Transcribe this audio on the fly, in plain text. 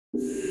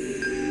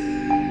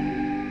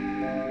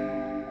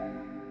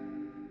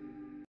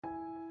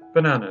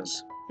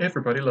Bananas.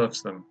 Everybody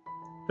loves them.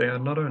 They are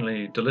not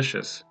only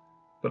delicious,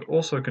 but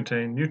also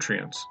contain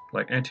nutrients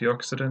like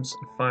antioxidants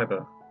and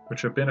fiber,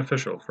 which are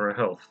beneficial for our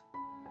health.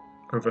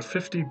 Over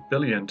 50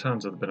 billion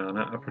tons of the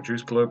banana are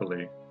produced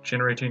globally,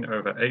 generating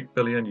over 8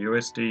 billion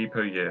USD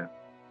per year.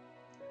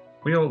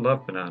 We all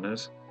love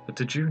bananas, but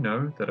did you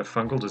know that a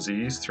fungal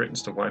disease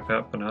threatens to wipe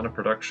out banana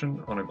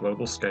production on a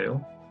global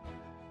scale?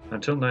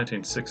 Until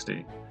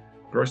 1960,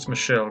 Gros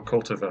Michel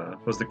cultivar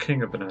was the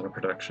king of banana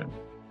production.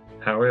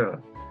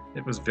 However,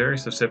 it was very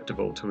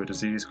susceptible to a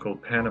disease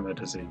called Panama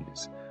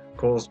disease,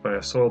 caused by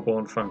a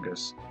soil-borne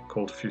fungus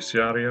called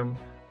Fusarium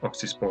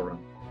oxysporum.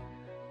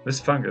 This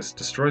fungus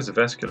destroys the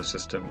vascular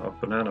system of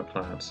banana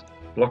plants,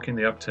 blocking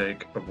the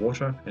uptake of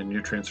water and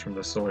nutrients from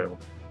the soil,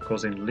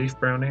 causing leaf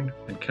browning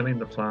and killing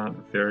the plant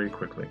very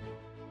quickly.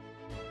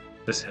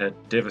 This had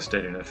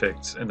devastating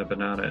effects in the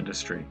banana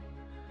industry.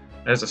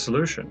 As a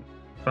solution,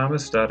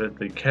 farmers started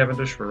the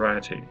Cavendish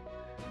variety,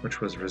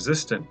 which was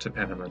resistant to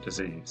Panama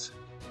disease.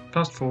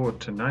 Fast forward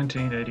to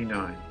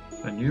 1989,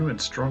 a new and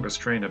stronger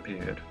strain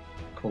appeared,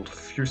 called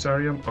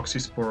Fusarium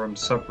oxysporum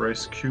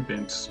subrace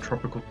cubense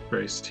tropical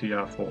race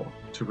TR4,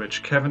 to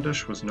which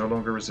Cavendish was no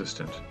longer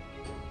resistant.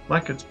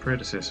 Like its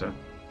predecessor,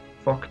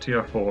 Foc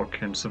TR4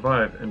 can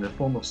survive in the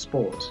form of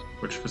spores,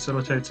 which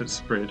facilitates its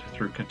spread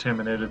through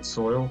contaminated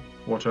soil,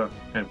 water,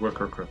 and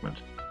worker equipment.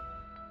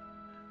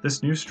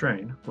 This new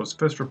strain was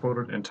first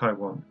reported in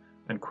Taiwan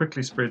and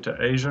quickly spread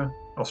to Asia,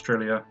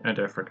 Australia, and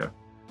Africa.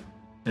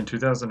 In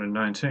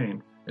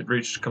 2019, it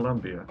reached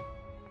Colombia.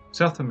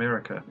 South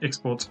America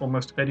exports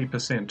almost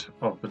 80%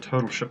 of the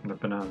total shipment of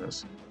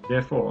bananas.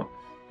 Therefore,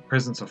 the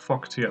presence of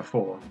Foc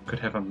TR4 could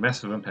have a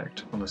massive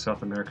impact on the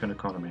South American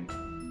economy.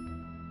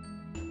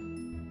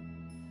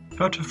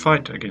 How to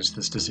fight against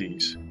this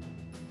disease?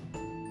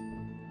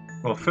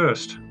 Well,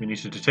 first, we need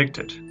to detect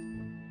it.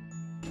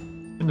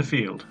 In the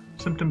field,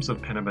 symptoms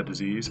of Panama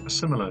disease are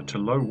similar to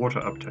low water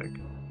uptake,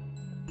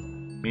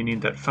 meaning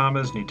that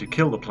farmers need to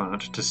kill the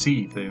plant to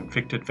seed the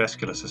infected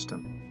vascular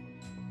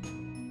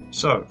system.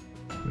 So,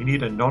 we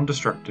need a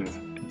non-destructive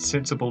and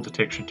sensible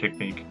detection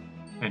technique,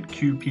 and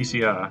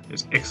qPCR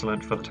is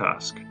excellent for the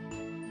task.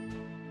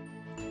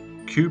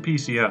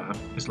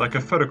 qPCR is like a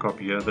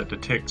photocopier that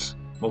detects,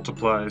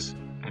 multiplies,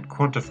 and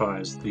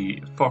quantifies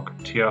the Foc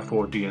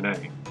TR4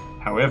 DNA.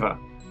 However,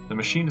 the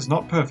machine is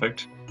not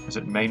perfect, as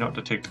it may not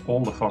detect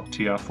all the Foc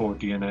TR4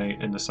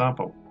 DNA in the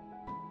sample.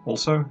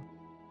 Also,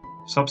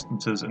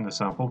 substances in the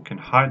sample can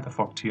hide the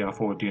Foc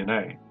TR4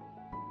 DNA,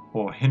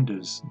 or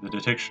hinders the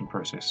detection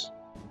process.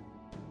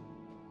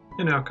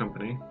 In our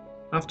company,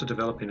 after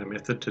developing a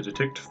method to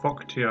detect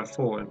Foc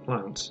TR4 in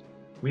plants,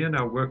 we are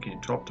now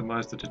working to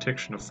optimize the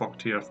detection of Foc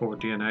TR4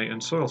 DNA in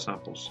soil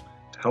samples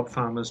to help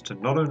farmers to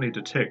not only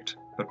detect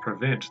but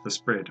prevent the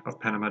spread of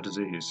Panama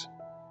disease.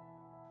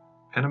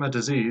 Panama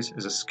disease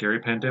is a scary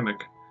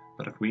pandemic,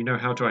 but if we know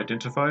how to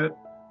identify it,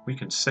 we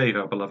can save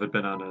our beloved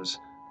bananas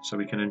so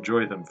we can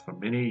enjoy them for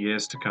many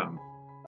years to come.